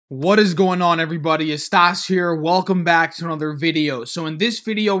What is going on, everybody? It's Stas here. Welcome back to another video. So in this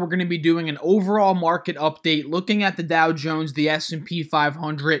video, we're going to be doing an overall market update, looking at the Dow Jones, the S&P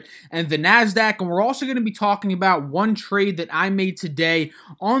 500, and the NASDAQ. And we're also going to be talking about one trade that I made today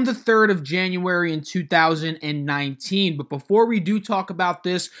on the 3rd of January in 2019. But before we do talk about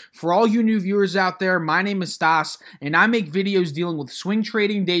this, for all you new viewers out there, my name is Stas, and I make videos dealing with swing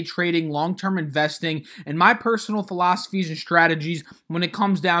trading, day trading, long-term investing, and my personal philosophies and strategies when it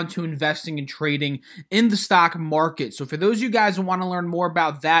comes down to investing and trading in the stock market. So for those of you guys who want to learn more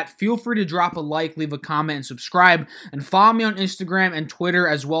about that, feel free to drop a like, leave a comment, and subscribe, and follow me on Instagram and Twitter,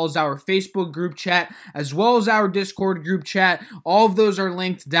 as well as our Facebook group chat, as well as our Discord group chat. All of those are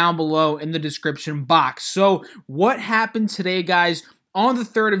linked down below in the description box. So what happened today, guys? On the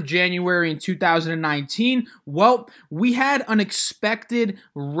 3rd of January in 2019, well, we had an expected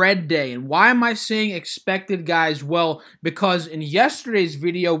red day. And why am I saying expected, guys? Well, because in yesterday's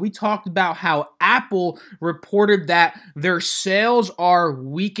video, we talked about how Apple reported that their sales are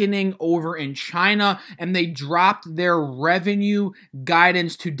weakening over in China, and they dropped their revenue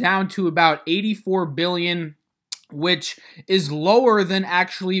guidance down to about $84 billion, which is lower than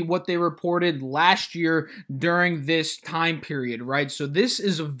actually what they reported last year during this time period, right? So this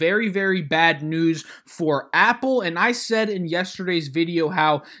is a very, very bad news for Apple, and I said in yesterday's video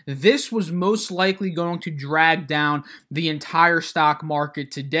how this was most likely going to drag down the entire stock market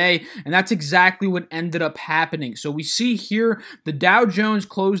today, and that's exactly what ended up happening. So we see here the Dow Jones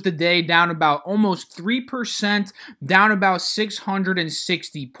closed the day down about almost 3%, down about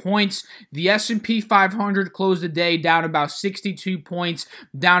 660 points. The S&P 500 closed the day down about 62 points,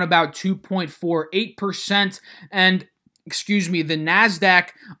 down about 2.48%, and excuse me, the NASDAQ,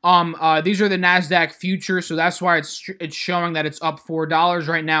 these are the NASDAQ futures, so that's why it's showing that it's up $4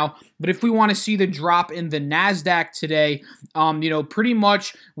 right now. But if we want to see the drop in the NASDAQ today, pretty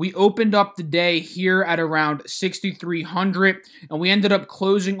much we opened up the day here at around 6,300, and we ended up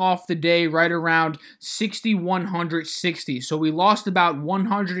closing off the day right around 6,160. So we lost about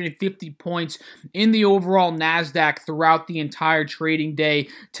 150 points in the overall NASDAQ throughout the entire trading day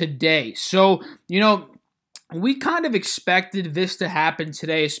today. So, we kind of expected this to happen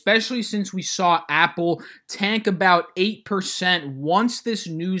today, especially since we saw Apple tank about 8% once this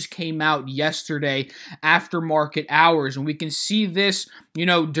news came out yesterday after market hours. And we can see this,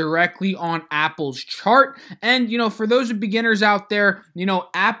 directly on Apple's chart. And, for those beginners out there,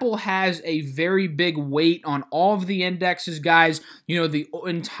 Apple has a very big weight on all of the indexes, guys, the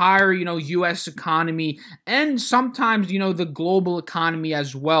entire, U.S. economy, and sometimes, the global economy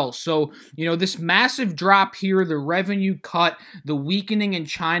as well. So, this massive drop here, the revenue cut, the weakening in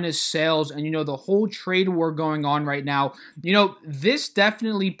China's sales, and the whole trade war going on right now, this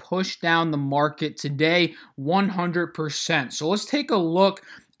definitely pushed down the market today 100%. So let's take a look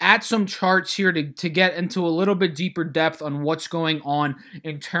at some charts here to get into a little bit deeper depth on what's going on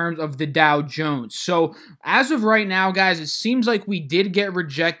in terms of the Dow Jones. So as of right now, guys, it seems like we did get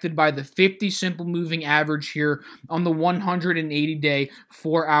rejected by the 50 simple moving average here on the 180-day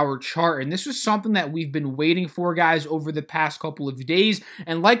 4-hour chart. And this is something that we've been waiting for, guys, over the past couple of days.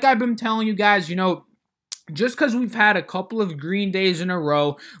 And like I've been telling you guys, just because we've had a couple of green days in a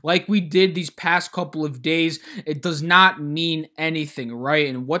row, like we did these past couple of days, it does not mean anything, right?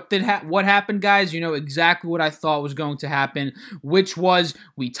 And what happened, guys? Exactly what I thought was going to happen, which was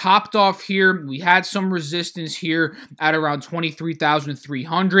we topped off here. We had some resistance here at around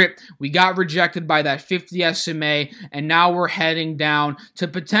 23,300. We got rejected by that 50 SMA, and now we're heading down to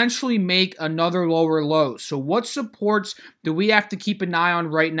potentially make another lower low. So what supports do we have to keep an eye on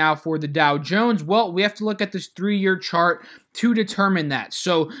right now for the Dow Jones? Well, we have to look at this 3-year chart to determine that.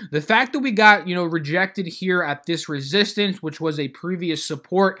 So the fact that we got, rejected here at this resistance, which was a previous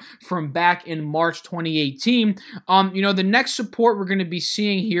support from back in March 2018, the next support we're going to be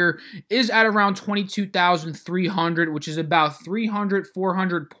seeing here is at around 22,300, which is about 300,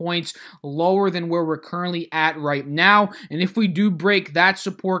 400 points lower than where we're currently at right now. And if we do break that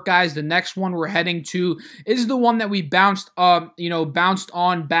support, guys, the next one we're heading to is the one that we bounced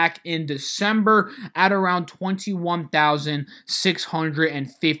on back in December at around 21,650.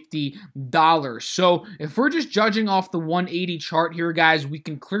 So if we're just judging off the 180 chart here, guys, we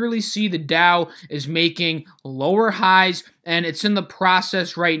can clearly see the Dow is making lower highs, and it's in the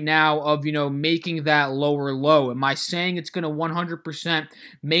process right now of, making that lower low. Am I saying it's going to 100%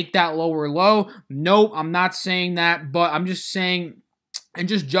 make that lower low? Nope, I'm not saying that, but I'm just saying and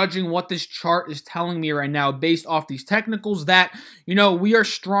just judging what this chart is telling me right now based off these technicals, that, we are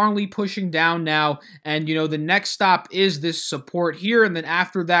strongly pushing down now, and, the next stop is this support here, and then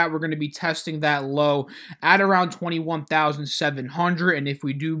after that, we're going to be testing that low at around 21,700, and if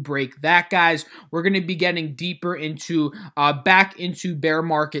we do break that, guys, we're going to be getting deeper into, back into bear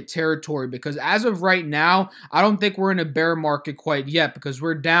market territory, because as of right now, I don't think we're in a bear market quite yet, because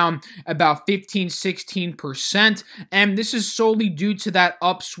we're down about 15-16%, and this is solely due to that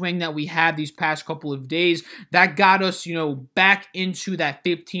upswing that we had these past couple of days that got us, back into that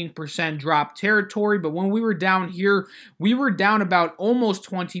 15% drop territory. But when we were down here, we were down about almost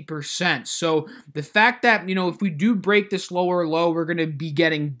 20%. So the fact that, if we do break this lower low, we're going to be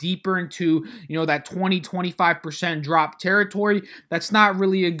getting deeper into, that 20-25% drop territory. That's not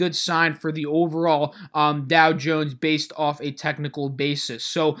really a good sign for the overall Dow Jones based off a technical basis.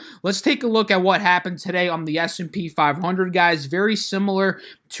 So let's take a look at what happened today on the S&P 500, guys. Very similar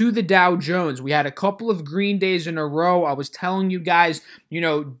to the Dow Jones. We had a couple of green days in a row. I was telling you guys,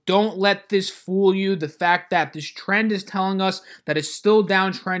 don't let this fool you. The fact that this trend is telling us that it's still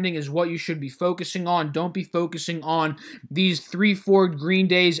downtrending is what you should be focusing on. Don't be focusing on these 3-4 green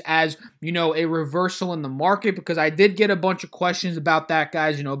days as, a reversal in the market, because I did get a bunch of questions about that,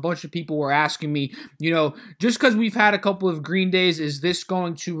 guys. A bunch of people were asking me, just because we've had a couple of green days, is this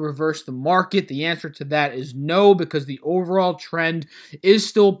going to reverse the market? The answer to that is no, because the overall trend is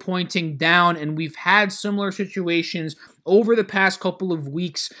still pointing down, and we've had similar situations over the past couple of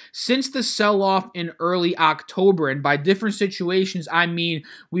weeks since the sell-off in early October. And by different situations, I mean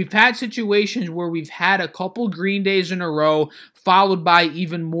we've had situations where we've had a couple green days in a row followed by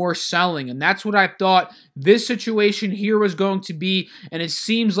even more selling, and that's what I thought this situation here was going to be, and it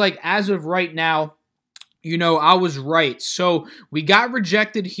seems like as of right now, I was right. So we got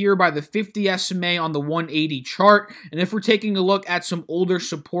rejected here by the 50 SMA on the 180 chart. And if we're taking a look at some older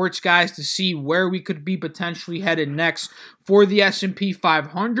supports, guys, to see where we could be potentially headed next for the S&P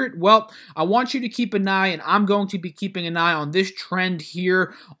 500, well, I want you to keep an eye, and I'm going to be keeping an eye on this trend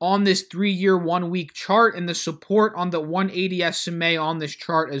here on this 3-year, 1-week chart, and the support on the 180 SMA on this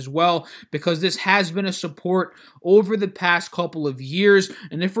chart as well, because this has been a support over the past couple of years.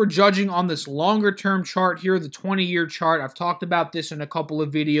 And if we're judging on this longer term chart here, the 20-year chart, I've talked about this in a couple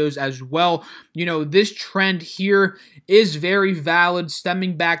of videos as well. This trend here is very valid,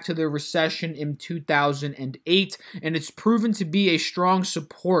 stemming back to the recession in 2008, and it's proven to be a strong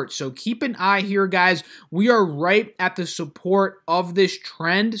support. So keep an eye here, guys. We are right at the support of this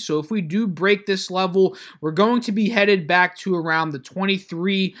trend. So if we do break this level, we're going to be headed back to around the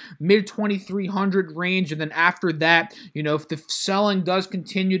mid 2300 range, and then after that, if the selling does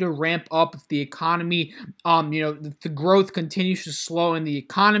continue to ramp up, if the economy, the growth continues to slow in the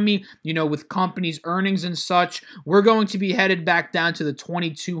economy, with companies' earnings and such, we're going to be headed back down to the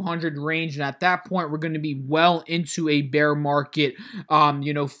 2200 range, and at that point, we're going to be well into a bear market,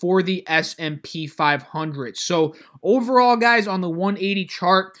 for the S&P 500. So overall, guys, on the 180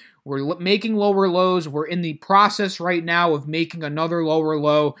 chart, we're making lower lows. We're in the process right now of making another lower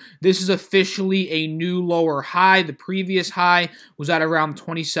low. This is officially a new lower high. The previous high was at around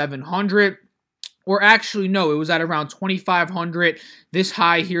 2,700. Or actually, no, it was at around 2,500. This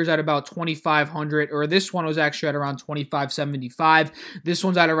high here is at about 2,500, or this one was actually at around 2,575. This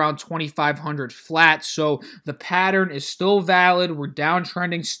one's at around 2,500 flat. So the pattern is still valid. We're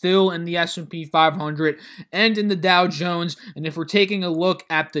downtrending still in the S&P 500 and in the Dow Jones. And if we're taking a look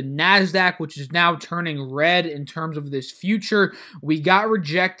at the NASDAQ, which is now turning red in terms of this future, we got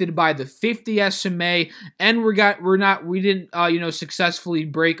rejected by the 50 SMA, and we didn't successfully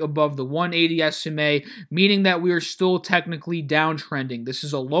break above the 180 SMA, meaning that we are still technically downtrending. This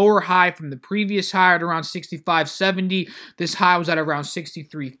is a lower high from the previous high at around 65.70. This high was at around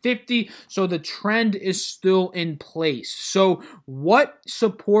 63.50. So the trend is still in place. So what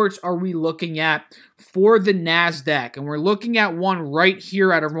supports are we looking at for the NASDAQ? And we're looking at one right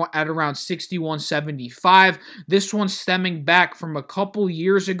here at around 61.75. This one's stemming back from a couple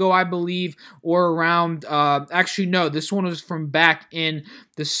years ago, I believe, or around, actually, no, this one was from back in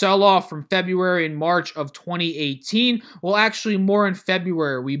the sell-off from February and March of 2018. Well, actually, more in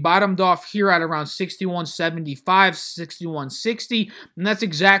February. We bottomed off here at around 61.75, 61.60, and that's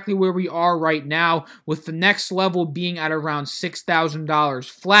exactly where we are right now, with the next level being at around $6,000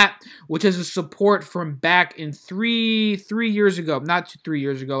 flat, which is a support from back in three years ago, not 3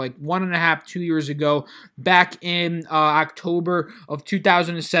 years ago, like 1.5, 2 years ago, back in October of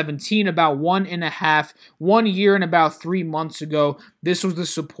 2017, about 1 year and about 3 months ago. This was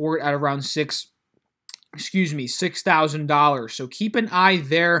the support at around $6,000. So keep an eye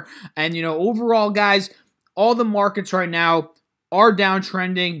there. And, overall, guys, all the markets right now are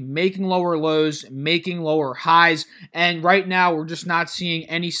downtrending, making lower lows, making lower highs, and right now we're just not seeing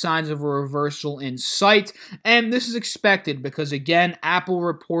any signs of a reversal in sight. And this is expected because, again, Apple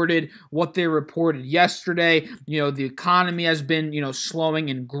reported what they reported yesterday. The economy has been, slowing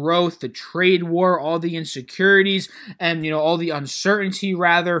in growth, the trade war, all the insecurities, and, all the uncertainty,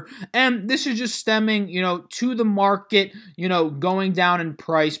 rather. And this is just stemming, to the market, going down in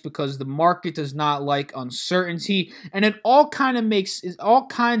price because the market does not like uncertainty. And it all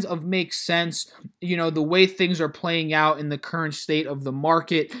kinds of makes sense, the way things are playing out in the current state of the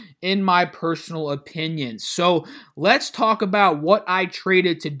market, in my personal opinion. So let's talk about what I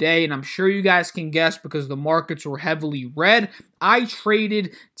traded today, and I'm sure you guys can guess because the markets were heavily red. I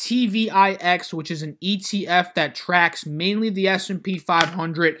traded TVIX, which is an ETF that tracks mainly the S&P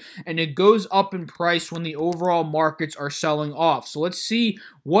 500, and it goes up in price when the overall markets are selling off. So let's see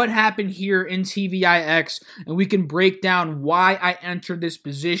what happened here in TVIX, and we can break down why I entered this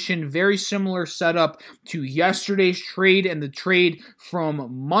position. Very similar setup to yesterday's trade and the trade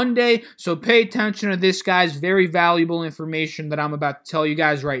from Monday. So pay attention to this, guys. Very valuable information that I'm about to tell you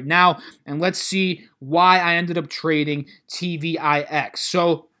guys right now, and let's see why I ended up trading TVIX.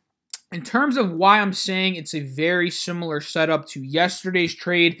 So in terms of why I'm saying it's a very similar setup to yesterday's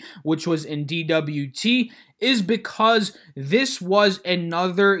trade, which was in DWT, is because this was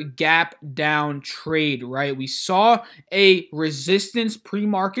another gap down trade, right? We saw a resistance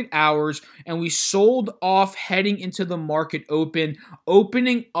pre-market hours, and we sold off heading into the market open,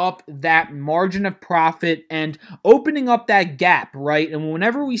 opening up that margin of profit and opening up that gap, right? And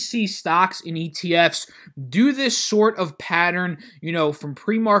whenever we see stocks and ETFs do this sort of pattern, from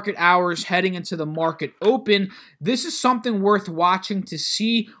pre-market hours heading into the market open, this is something worth watching to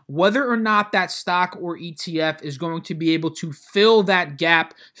see whether or not that stock or ETF is going to be able to fill that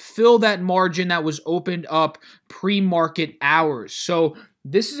gap, fill that margin that was opened up pre-market hours. So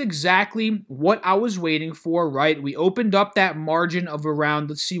this is exactly what I was waiting for, right? We opened up that margin of around,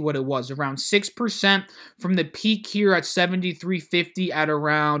 let's see what it was, around 6% from the peak here at 73.50 at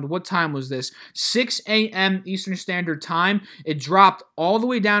around, what time was this? 6 a.m. Eastern Standard Time. It dropped all the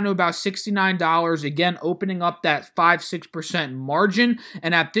way down to about $69, again, opening up that 5-6% margin.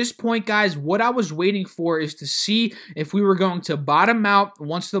 And at this point, guys, what I was waiting for is to see if we were going to bottom out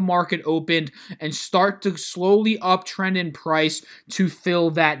once the market opened and start to slowly uptrend in price to fill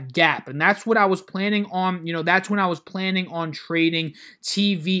that gap. And that's what I was planning on, that's when I was planning on trading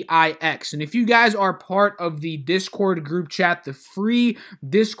TVIX. And if you guys are part of the Discord group chat, the free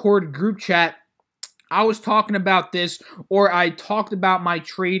Discord group chat, I was talking about this, or I talked about my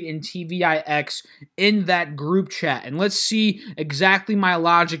trade in TVIX in that group chat. And let's see exactly my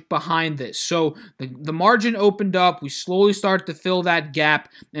logic behind this. So the margin opened up. We slowly started to fill that gap.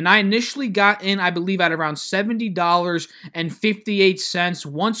 And I initially got in, I believe, at around $70.58.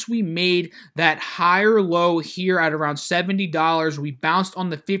 Once we made that higher low here at around $70, we bounced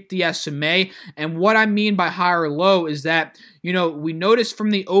on the 50 SMA. And what I mean by higher low is that, we noticed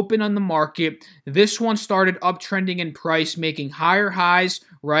from the open on the market, this one started uptrending in price, making higher highs,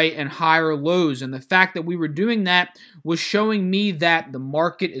 right, and higher lows. And the fact that we were doing that was showing me that the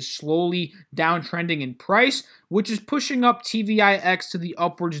market is slowly downtrending in price, which is pushing up TVIX to the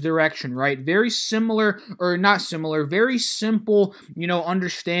upwards direction, right? Very similar, or not similar, very simple,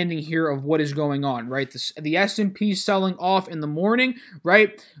 understanding here of what is going on, right? The S&P selling off in the morning,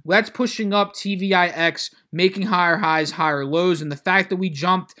 right? That's pushing up TVIX, making higher highs, higher lows, and the fact that we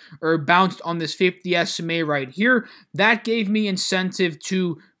jumped or bounced on this 50 SMA right here, that gave me incentive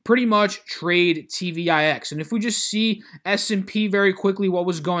to pretty much trade TVIX. And if we just see S&P very quickly, what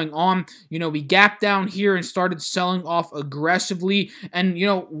was going on, we gapped down here and started selling off aggressively. And,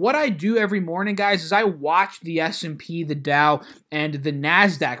 what I do every morning, guys, is I watch the S&P, the Dow, and the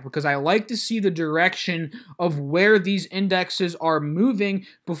NASDAQ because I like to see the direction of where these indexes are moving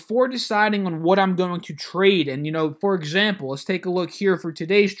before deciding on what I'm going to trade. And, for example, let's take a look here for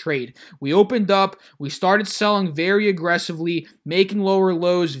today's trade. We opened up, we started selling very aggressively, making lower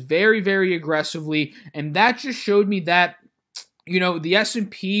lows very, very aggressively, and that just showed me that the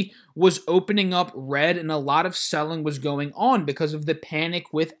S&P was opening up red and a lot of selling was going on because of the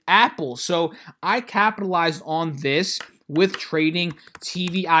panic with Apple. So I capitalized on this with trading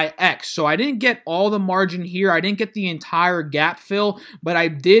TVIX. So I didn't get all the margin here. I didn't get the entire gap fill, but I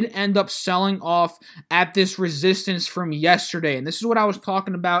did end up selling off at this resistance from yesterday. And this is what I was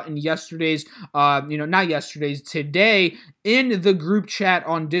talking about in yesterday's, today in the group chat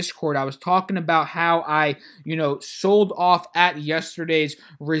on Discord. I was talking about how I, sold off at yesterday's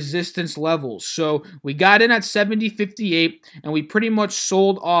resistance levels. So we got in at 70.58 and we pretty much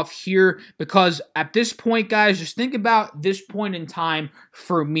sold off here because at this point, guys, just think about this point in time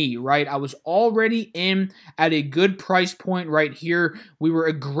for me, right? I was already in at a good price point right here. We were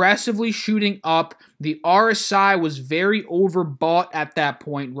aggressively shooting up. The RSI was very overbought at that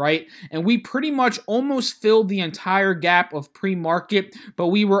point, right? And we pretty much almost filled the entire gap of pre-market, but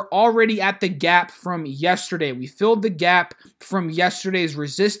we were already at the gap from yesterday. We filled the gap from yesterday's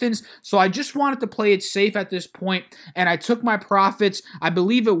resistance, so I just wanted to play it safe at this point, and I took my profits. I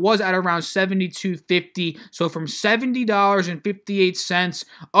believe it was at around $72.50, so from $70.58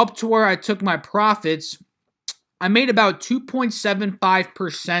 up to where I took my profits, I made about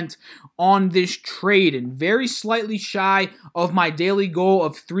 2.75% on this trade and very slightly shy of my daily goal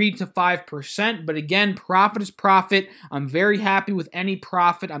of 3 to 5%. But again, profit is profit. I'm very happy with any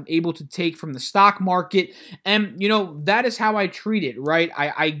profit I'm able to take from the stock market. And, you know, that is how I treat it, right?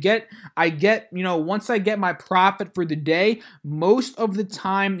 I get, you know, once I get my profit for the day, most of the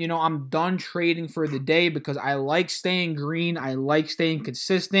time, you know, I'm done trading for the day because I like staying green. I like staying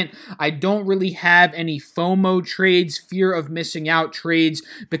consistent. I don't really have any FOMO trades, fear of missing out trades,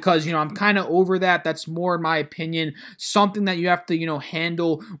 because, you know, I'm kind of over that. That's more, in my opinion, something that you have to, you know,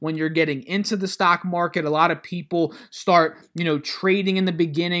 handle when you're getting into the stock market. A lot of people start, you know, trading in the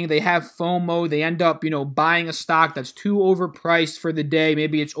beginning. They have FOMO. They end up, you know, buying a stock that's too overpriced for the day.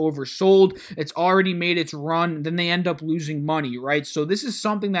 Maybe it's oversold. It's already made its run. Then they end up losing money, right? So this is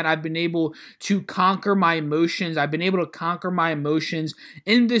something that I've been able to conquer my emotions. I've been able to conquer my emotions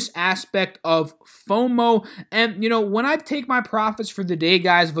in this aspect of FOMO. And, you know, when I take my profits for the day,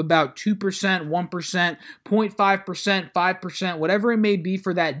 guys, of about 2%, 1%, 0.5%, 5%, whatever it may be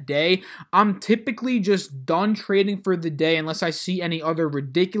for that day, I'm typically just done trading for the day unless I see any other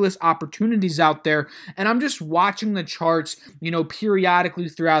ridiculous opportunities out there. And I'm just watching the charts, you know, periodically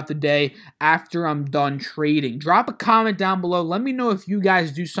throughout the day after I'm done trading. Drop a comment down below. Let me know if you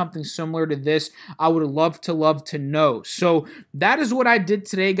guys do something similar to this. I would love to know. So that is what I did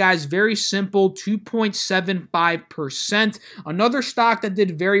today, guys. Very simple, 2.75%. Another stock that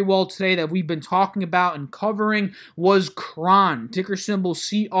did very well today that we've been talking about and covering was Cron, ticker symbol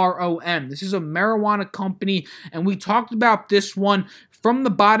CRON. This is a marijuana company, and we talked about this one from the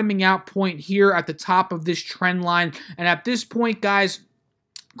bottoming out point here at the top of this trend line. And at this point, guys,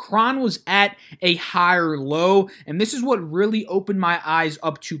 Cron was at a higher low, and this is what really opened my eyes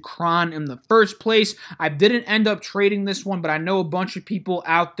up to Cron in the first place. I didn't end up trading this one, but I know a bunch of people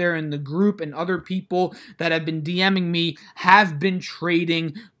out there in the group and other people that have been DMing me have been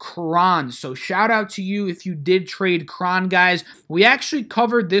trading Cron. So shout out to you if you did trade Cron, guys. We actually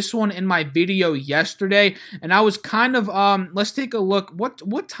covered this one in my video yesterday, and I was kind of, let's take a look.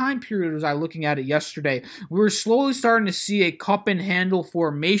 What time period was I looking at it yesterday? We were slowly starting to see a cup and handle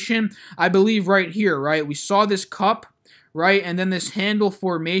formation, I believe right here, right? We saw this cup, right? And then this handle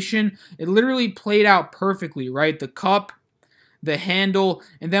formation. It literally played out perfectly, right? The cup, the handle,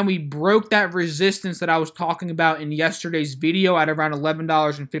 and then we broke that resistance that I was talking about in yesterday's video at around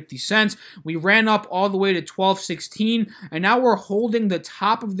 $11.50. We ran up all the way to $12.16, and now we're holding the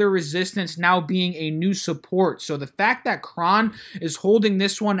top of the resistance, now being a new support. So the fact that Cron is holding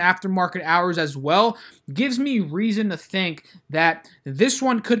this one after market hours as well gives me reason to think that this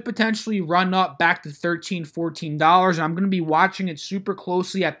one could potentially run up back to $13, $14, and I'm going to be watching it super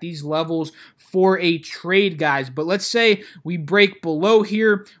closely at these levels for a trade, guys. But let's say we break below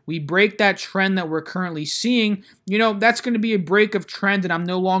here, we break that trend that we're currently seeing, you know, that's going to be a break of trend, and I'm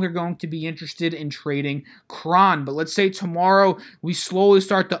no longer going to be interested in trading Cron. But let's say tomorrow we slowly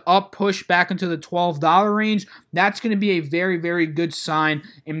start to up push back into the $12 range. That's going to be a very, very good sign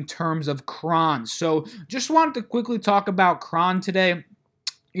in terms of Cron. So just wanted to quickly talk about Cron today.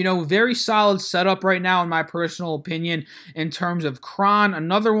 You know, very solid setup right now in my personal opinion in terms of Cron.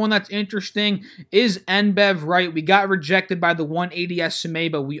 Another one that's interesting is NBEV, right? We got rejected by the 180 SMA,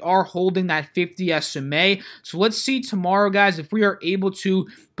 but we are holding that 50 SMA. So let's see tomorrow, guys, if we are able to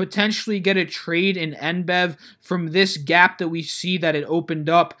potentially get a trade in NBEV from this gap that we see that it opened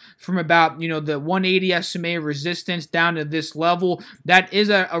up from about, you know, the 180 SMA resistance down to this level. That is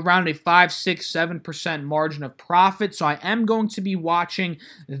around a 5, 6, 7% margin of profit. So I am going to be watching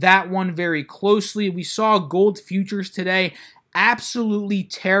that one very closely. We saw gold futures today absolutely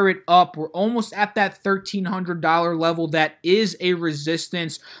tear it up. We're almost at that $1,300 level. That is a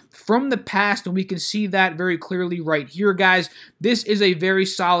resistance from the past, and we can see that very clearly right here, guys. This is a very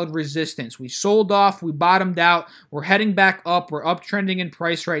solid resistance. We sold off, we bottomed out, we're heading back up, we're uptrending in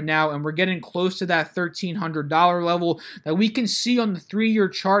price right now, and we're getting close to that $1,300 level that we can see on the 3-year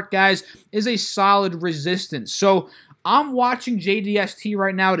chart, guys, is a solid resistance. So I'm watching JDST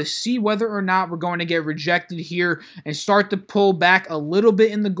right now to see whether or not we're going to get rejected here and start to pull back a little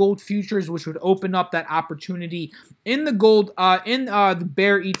bit in the gold futures, which would open up that opportunity in the gold, the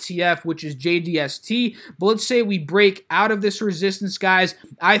bear ETF, which is JDST. But let's say we break out of this resistance, guys.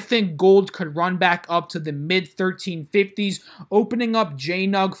 I think gold could run back up to the mid 1350s, opening up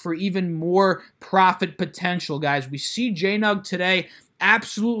JNUG for even more profit potential, guys. We see JNUG today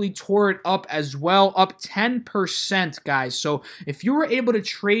absolutely tore it up as well, up 10%, guys. So if you were able to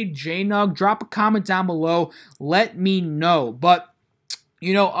trade JNUG, drop a comment down below, let me know. But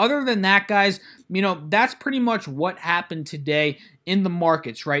you know, other than that, guys, you know, that's pretty much what happened today in the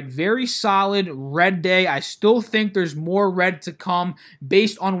markets, right? Very solid red day. I still think there's more red to come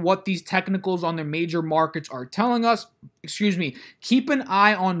based on what these technicals on their major markets are telling us. Excuse me. Keep an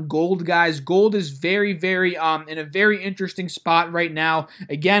eye on gold, guys. Gold is very, very in a very interesting spot right now.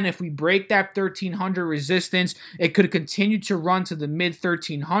 Again, if we break that 1300 resistance, it could continue to run to the mid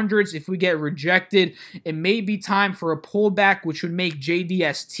 1300s. If we get rejected, it may be time for a pullback, which would make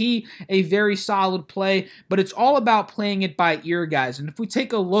JDST a very solid play. But it's all about playing it by ear, guys. And if we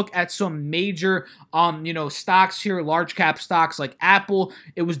take a look at some major you know, stocks here, large cap stocks like Apple,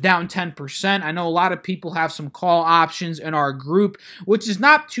 it was down 10%. I know a lot of people have some call options in our group, which is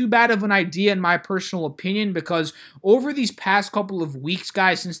not too bad of an idea in my personal opinion, because over these past couple of weeks,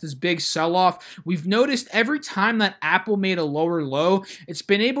 guys, since this big sell-off, we've noticed every time that Apple made a lower low, it's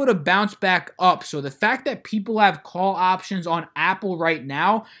been able to bounce back up. So the fact that people have call options on Apple right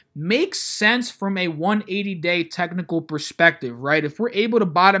now makes sense from a 180-day technical perspective, right? If we're able to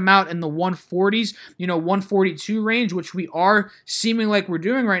bottom out in the 140s, you know, 142 range, which we are seeming like we're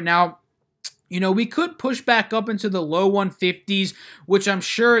doing right now, you know, we could push back up into the low 150s, which I'm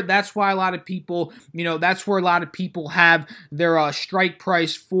sure that's why a lot of people, you know, that's where a lot of people have their strike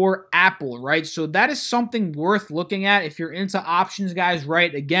price for Apple, right? So that is something worth looking at if you're into options, guys,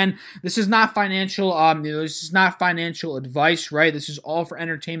 right? Again, this is not financial, you know, this is not financial advice, right? This is all for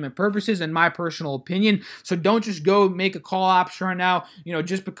entertainment purposes and my personal opinion. So don't just go make a call option right now, you know,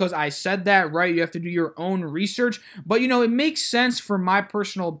 just because I said that, right? You have to do your own research. But, you know, it makes sense from my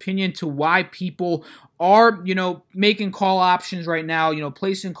personal opinion to why people are, you know, making call options right now, you know,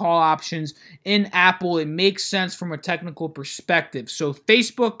 placing call options in Apple. It makes sense from a technical perspective. So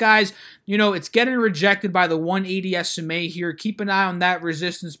Facebook, guys, you know, it's getting rejected by the 180 SMA here. Keep an eye on that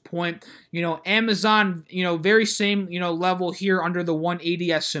resistance point. You know, Amazon, you know, very same, you know, level here under the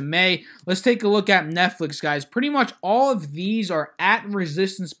 180 SMA. Let's take a look at Netflix, guys. Pretty much all of these are at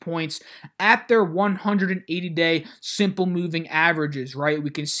resistance points at their 180-day simple moving averages, right?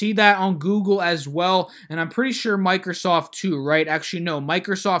 We can see that on Google as well. And I'm pretty sure Microsoft too, right? Actually, no,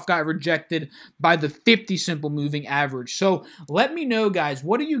 Microsoft got rejected by the 50 simple moving average. So let me know, guys,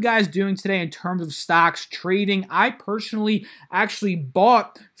 what are you guys doing today in terms of stocks trading? I personally actually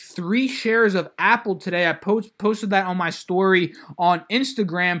bought 3 shares of Apple today. I posted that on my story on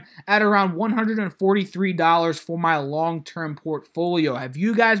Instagram at around $143 for my long-term portfolio. Have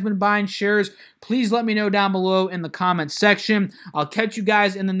you guys been buying shares? Please let me know down below in the comment section. I'll catch you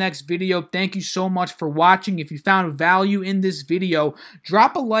guys in the next video. Thank you so much for watching. If you found value in this video,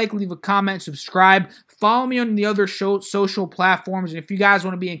 drop a like, leave a comment, subscribe, follow me on the other social platforms. And if you guys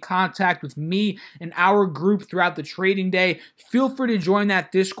want to be in contact with me and our group throughout the trading day, feel free to join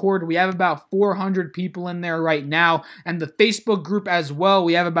that Discord. We have about 400 people in there right now, and the Facebook group as well.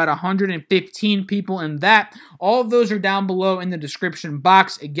 We have about 115 people in that. All of those are down below in the description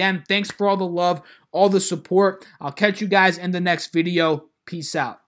box. Again, thanks for all the love, all the support. I'll catch you guys in the next video. Peace out.